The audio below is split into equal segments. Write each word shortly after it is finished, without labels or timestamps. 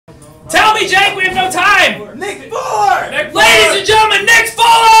me, Jake. We have no time. Nick Fuller. Ladies and gentlemen, Nick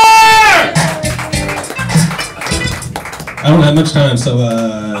Fuller. I don't have much time, so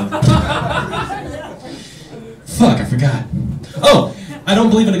fuck, I forgot. Oh, I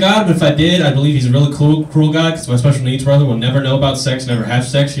don't believe in a God, but if I did, I believe he's a really cruel God, because my special needs brother will never know about sex, never have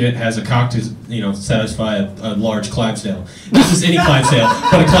sex, yet has a cock to, satisfy a large Clydesdale. Not just any Clydesdale,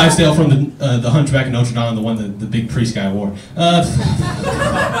 but a Clydesdale from the Hunchback of Notre Dame, the one that the big priest guy wore.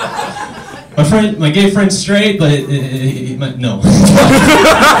 My gay friend's straight, but no.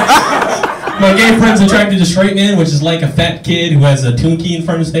 My gay friend's attracted to straight men, which is like a fat kid who has a tune key in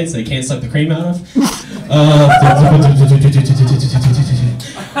front of his face that they can't suck the cream out of.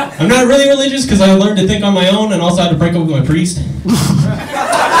 I'm not really religious because I learned to think on my own and also had to break up with my priest.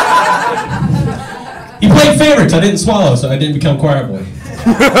 He played favorites. I didn't swallow, so I didn't become choir boy.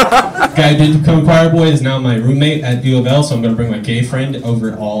 The guy who did become choir boy is now my roommate at U of L, so I'm going to bring my gay friend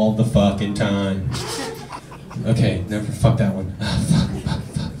over all the fucking time. Okay, never, fuck that one.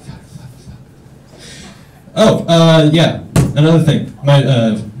 Oh, yeah, another thing.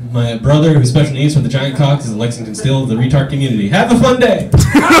 My brother, who's special needs with the giant cock, is the Lexington Steel of the retard community. Have a fun day!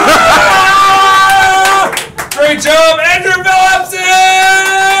 Great job, Andrew Phillpson!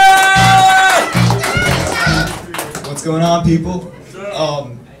 What's going on, people?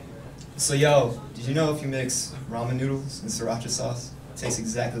 So yo, did you know if you mix ramen noodles and sriracha sauce, it tastes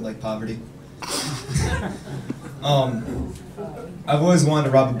exactly like poverty? I've always wanted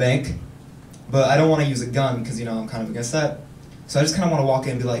to rob a bank, but I don't want to use a gun because, I'm kind of against that. So I just kind of want to walk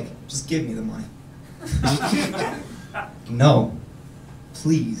in and be like, just give me the money. No,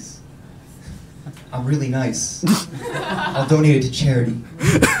 please. I'm really nice. I'll donate it to charity.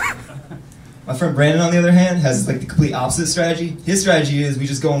 My friend Brandon, on the other hand, has like the complete opposite strategy. His strategy is we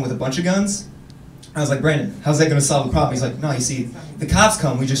just go in with a bunch of guns. I was like, Brandon, how's that going to solve the problem? He's like, no, you see, the cops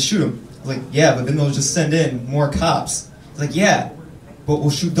come, we just shoot them. I was like, yeah, but then they'll just send in more cops. He's like, yeah, but we'll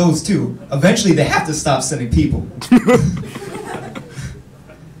shoot those too. Eventually they have to stop sending people.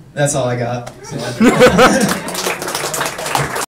 That's all I got. So.